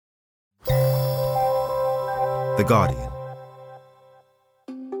The Guardian.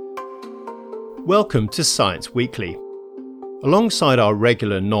 Welcome to Science Weekly. Alongside our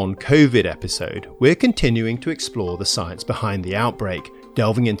regular non-COVID episode, we're continuing to explore the science behind the outbreak,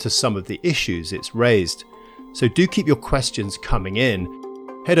 delving into some of the issues it's raised. So do keep your questions coming in.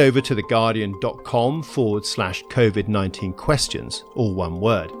 Head over to theguardian.com/COVID-19 questions, all one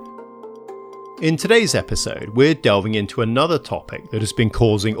word. In today's episode, we're delving into another topic that has been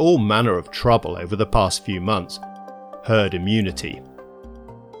causing all manner of trouble over the past few months: herd immunity.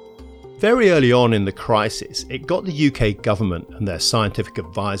 Very early on in the crisis, it got the UK government and their scientific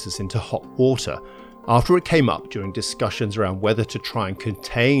advisors into hot water after it came up during discussions around whether to try and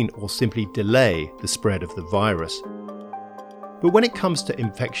contain or simply delay the spread of the virus. But when it comes to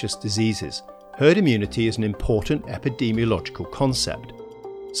infectious diseases, herd immunity is an important epidemiological concept.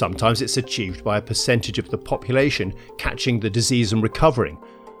 Sometimes it's achieved by a percentage of the population catching the disease and recovering,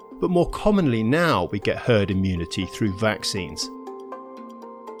 but more commonly now we get herd immunity through vaccines.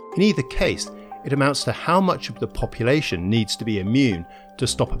 In either case, it amounts to how much of the population needs to be immune to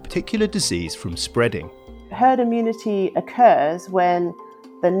stop a particular disease from spreading. Herd immunity occurs when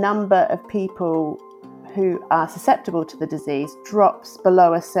the number of people who are susceptible to the disease drops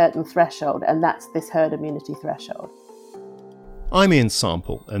below a certain threshold, and that's this herd immunity threshold. I'm Ian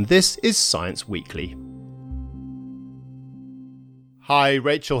Sample, and this is Science Weekly. Hi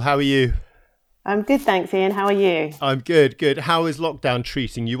Rachel, how are you? I'm good, thanks Ian. How are you? I'm good. How is lockdown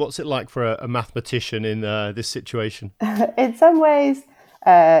treating you? What's it like for a mathematician in this situation? In some ways,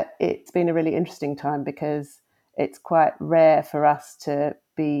 it's been a really interesting time because it's quite rare for us to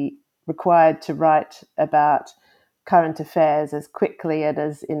be required to write about current affairs as quickly and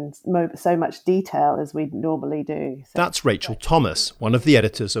as in so much detail as we normally do. So that's Rachel Thomas, one of the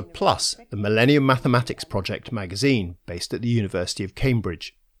editors of PLUS, the Millennium Mathematics Project magazine based at the University of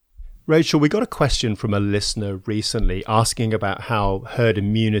Cambridge. Rachel, we got a question from a listener recently asking about how herd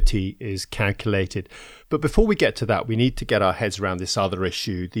immunity is calculated. But before we get to that, we need to get our heads around this other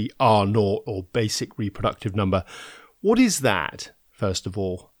issue, the R0 or basic reproductive number. What is that, first of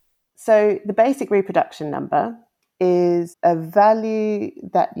all? So the basic reproduction number is a value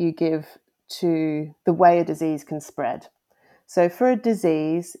that you give to the way a disease can spread. So for a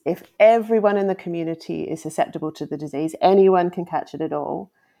disease, if everyone in the community is susceptible to the disease, anyone can catch it at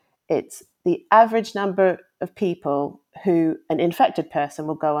all. It's the average number of people who an infected person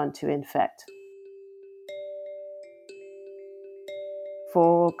will go on to infect.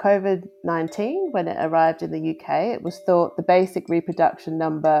 For COVID-19, when it arrived in the UK, it was thought the basic reproduction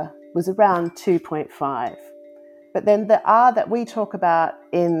number was around 2.5. But then the R that we talk about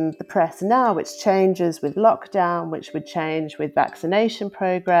in the press now, which changes with lockdown, which would change with vaccination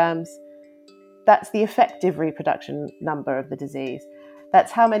programs, that's the effective reproduction number of the disease.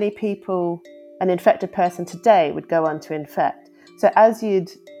 That's how many people an infected person today would go on to infect. So as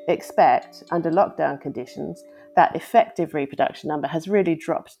you'd expect under lockdown conditions, that effective reproduction number has really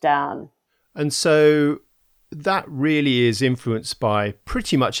dropped down. And so that really is influenced by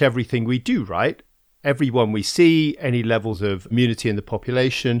pretty much everything we do, right? Everyone we see, any levels of immunity in the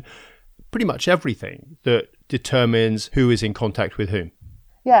population, pretty much everything that determines who is in contact with whom.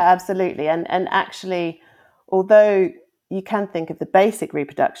 Yeah, absolutely. And actually, although you can think of the basic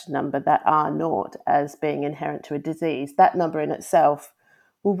reproduction number, that R0, as being inherent to a disease, that number in itself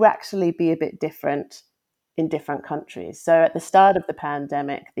will actually be a bit different in different countries. So at the start of the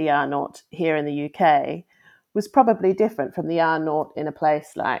pandemic, the R0 here in the UK was probably different from the R0 in a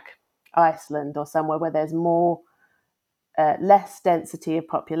place like Iceland or somewhere where there's less density of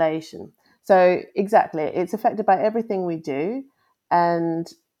population. So exactly, it's affected by everything we do,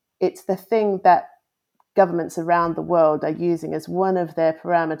 and it's the thing that governments around the world are using as one of their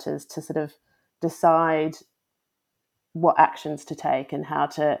parameters to sort of decide what actions to take and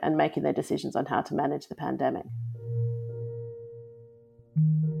making their decisions on how to manage the pandemic.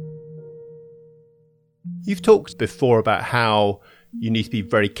 You've talked before about how you need to be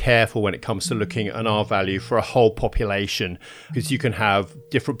very careful when it comes to looking at an R value for a whole population, because you can have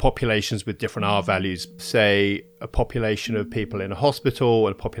different populations with different R values, say a population of people in a hospital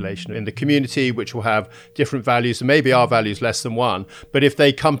and a population in the community, which will have different values and maybe R values less than 1. But if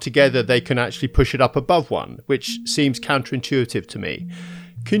they come together, they can actually push it up above 1, which seems counterintuitive to me.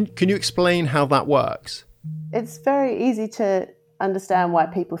 Can you explain how that works? It's very easy to understand why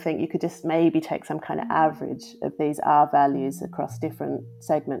people think you could just maybe take some kind of average of these R values across different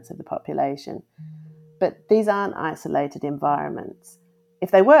segments of the population. But these aren't isolated environments.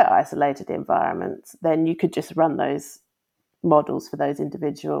 If they were isolated environments, then you could just run those models for those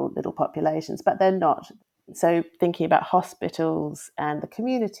individual little populations, but they're not. So thinking about hospitals and the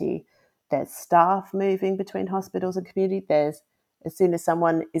community, There's staff moving between hospitals and community. As soon as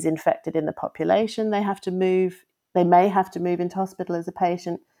someone is infected in the population, they may have to move into hospital as a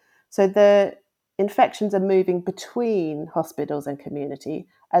patient. So the infections are moving between hospitals and community,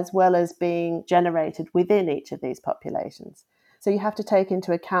 as well as being generated within each of these populations. So you have to take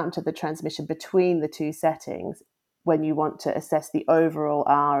into account the transmission between the two settings when you want to assess the overall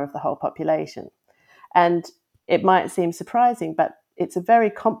R of the whole population. And it might seem surprising, but it's a very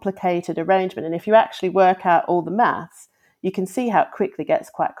complicated arrangement. And if you actually work out all the maths, you can see how it quickly gets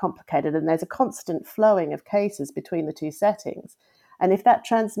quite complicated. And there's a constant flowing of cases between the two settings. And if that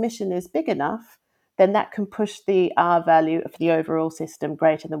transmission is big enough, then that can push the R value of the overall system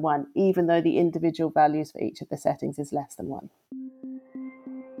greater than 1, even though the individual values for each of the settings is less than 1.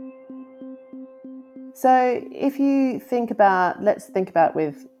 So if you let's think about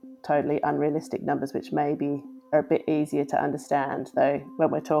with totally unrealistic numbers, which maybe are a bit easier to understand, though, when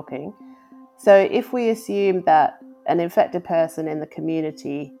we're talking. So if we assume that an infected person in the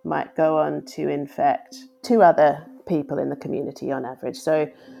community might go on to infect 2 other people in the community on average. So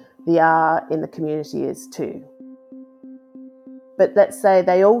the R in the community is 2. But let's say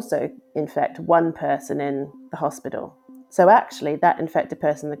they also infect 1 person in the hospital. So actually that infected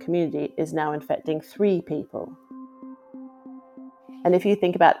person in the community is now infecting 3 people. And if you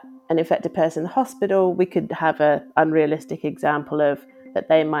think about an infected person in the hospital, we could have an unrealistic example of that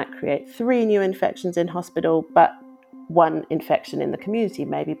they might create 3 new infections in hospital, but 1 infection in the community,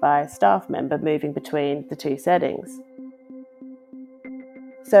 maybe by a staff member moving between the 2 settings.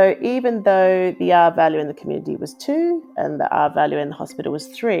 So even though the R value in the community was 2 and the R value in the hospital was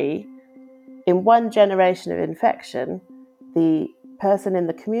 3, in 1 generation of infection, the person in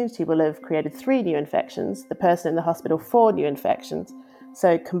the community will have created 3 new infections, the person in the hospital 4 new infections.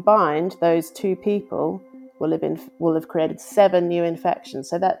 So combined, those 2 people will have created 7 new infections.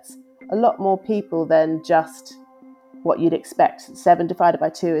 So that's a lot more people than just what you'd expect. 7 divided by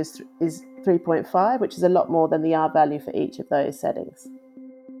 2 is 3.5, which is a lot more than the R value for each of those settings.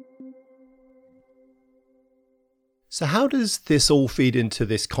 So how does this all feed into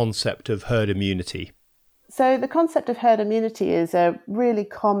this concept of herd immunity? So the concept of herd immunity is a really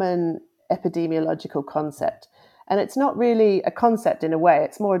common epidemiological concept. And it's not really a concept in a way,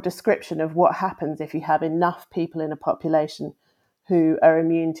 it's more a description of what happens if you have enough people in a population who are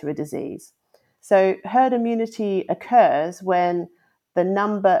immune to a disease. So herd immunity occurs when the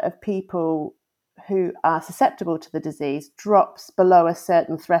number of people who are susceptible to the disease drops below a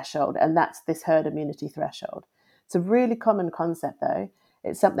certain threshold, and that's this herd immunity threshold. It's a really common concept, though.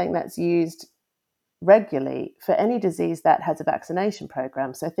 It's something that's used regularly for any disease that has a vaccination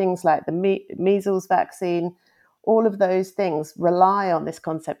program. So things like the measles vaccine, all of those things rely on this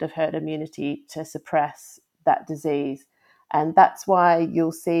concept of herd immunity to suppress that disease. And that's why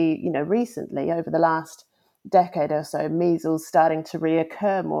you'll see, recently over the last decade or so, measles starting to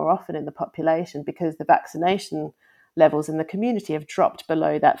reoccur more often in the population because the vaccination levels in the community have dropped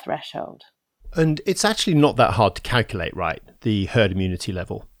below that threshold. And it's actually not that hard to calculate, right? The herd immunity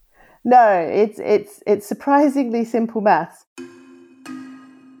level. No, it's surprisingly simple maths.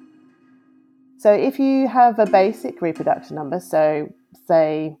 So if you have a basic reproduction number, so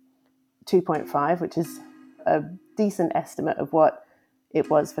say 2.5, which is a decent estimate of what it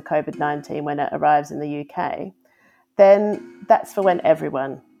was for Covid-19 when it arrives in the UK, then that's for when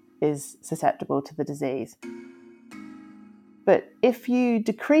everyone is susceptible to the disease. But if you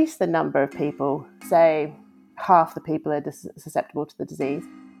decrease the number of people, say half the people are susceptible to the disease,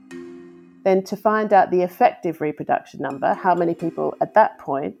 then to find out the effective reproduction number, how many people at that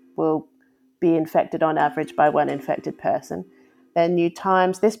point will be infected on average by 1 infected person, then you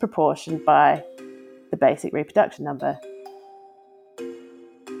times this proportion by the basic reproduction number.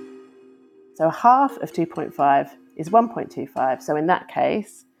 So half of 2.5 is 1.25. So in that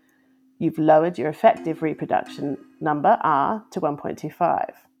case, you've lowered your effective reproduction number, R, to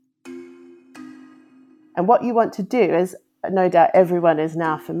 1.25. And what you want to do, as no doubt everyone is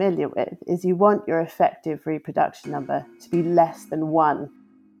now familiar with, is you want your effective reproduction number to be less than 1.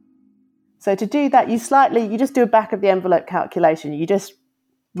 So to do that, you just do a back of the envelope calculation. You just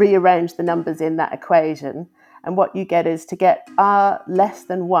rearrange the numbers in that equation. And what you get is to get R less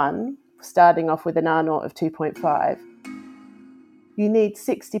than 1, starting off with an R naught of 2.5, you need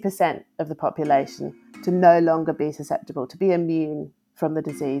 60% of the population to no longer be susceptible, to be immune from the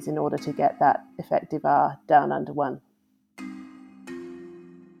disease in order to get that effective R down under 1.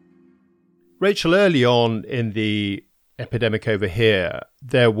 Rachel, early on in the epidemic over here,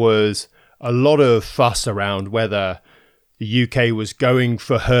 there was a lot of fuss around whether the UK was going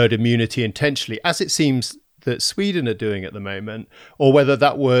for herd immunity intentionally, as it seems that Sweden are doing at the moment, or whether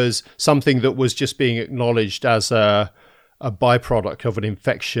that was something that was just being acknowledged as a byproduct of an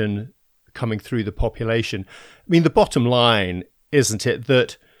infection coming through the population. I mean, the bottom line, isn't it,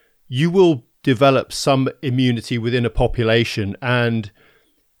 that you will develop some immunity within a population, and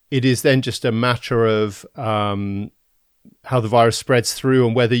it is then just a matter of how the virus spreads through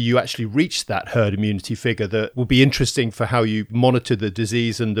and whether you actually reach that herd immunity figure that will be interesting for how you monitor the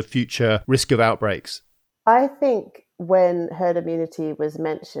disease and the future risk of outbreaks. I think when herd immunity was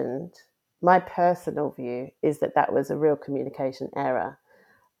mentioned, my personal view is that that was a real communication error.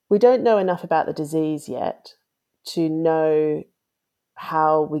 We don't know enough about the disease yet to know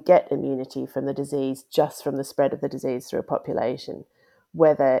how we get immunity from the disease just from the spread of the disease through a population,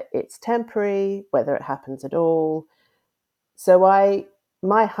 whether it's temporary, whether it happens at all. So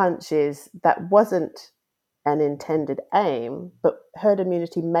my hunch is that wasn't an intended aim, but herd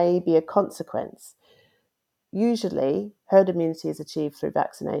immunity may be a consequence. Usually, herd immunity is achieved through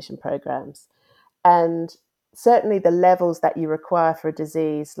vaccination programs. And certainly the levels that you require for a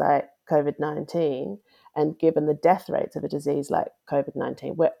disease like COVID-19, and given the death rates of a disease like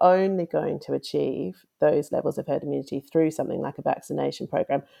COVID-19, we're only going to achieve those levels of herd immunity through something like a vaccination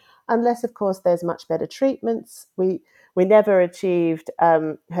program, unless, of course, there's much better treatments. We never achieved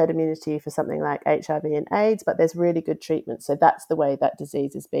herd immunity for something like HIV and AIDS, but there's really good treatments. So that's the way that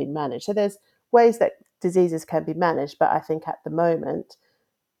disease is being managed. So there's ways that diseases can be managed, but I think at the moment,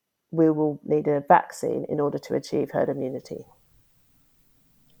 we will need a vaccine in order to achieve herd immunity.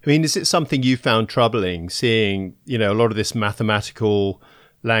 I mean, is it something you found troubling, seeing, a lot of this mathematical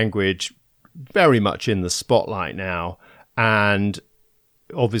language very much in the spotlight now, and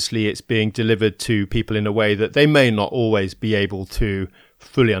obviously it's being delivered to people in a way that they may not always be able to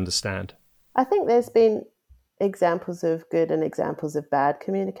fully understand? I think there's been examples of good and examples of bad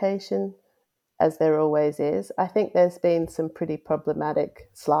communication, as there always is. I think there's been some pretty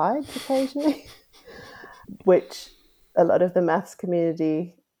problematic slides occasionally, which a lot of the maths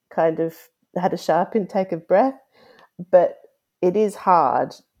community kind of had a sharp intake of breath. But it is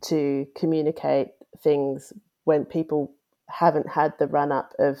hard to communicate things when people haven't had the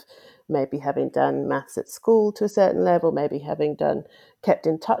run-up of maybe having done maths at school to a certain level, maybe having kept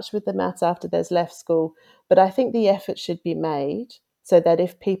in touch with the maths after they've left school. But I think the effort should be made so that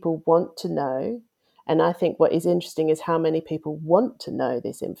if people want to know, and I think what is interesting is how many people want to know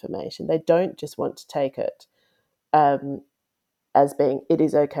this information. They don't just want to take it as being, it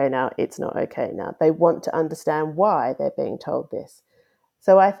is okay now, it's not okay now. They want to understand why they're being told this.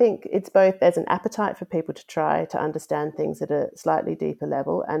 So I think it's both, there's an appetite for people to try to understand things at a slightly deeper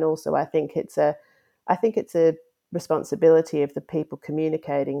level. And also I think it's a responsibility of the people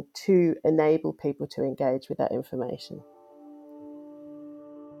communicating to enable people to engage with that information.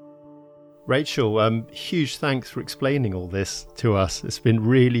 Rachel, huge thanks for explaining all this to us. It's been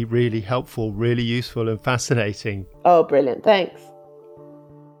really, really helpful, really useful and fascinating. Oh, brilliant. Thanks.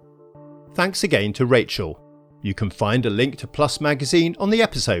 Thanks again to Rachel. You can find a link to Plus Magazine on the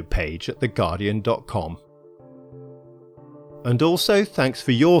episode page at theguardian.com. And also thanks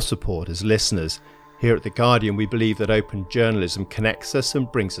for your support as listeners. Here at The Guardian, we believe that open journalism connects us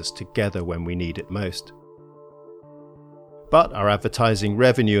and brings us together when we need it most. But our advertising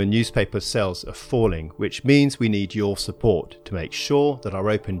revenue and newspaper sales are falling, which means we need your support to make sure that our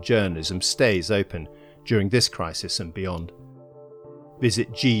open journalism stays open during this crisis and beyond.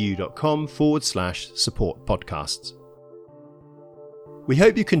 Visit gu.com/support podcasts. We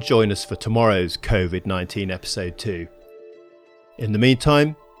hope you can join us for tomorrow's COVID-19 episode 2. In the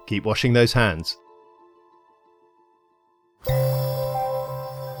meantime, keep washing those hands.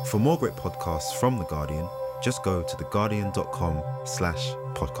 For more great podcasts from The Guardian, just go to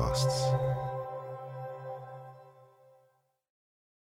theguardian.com/podcasts.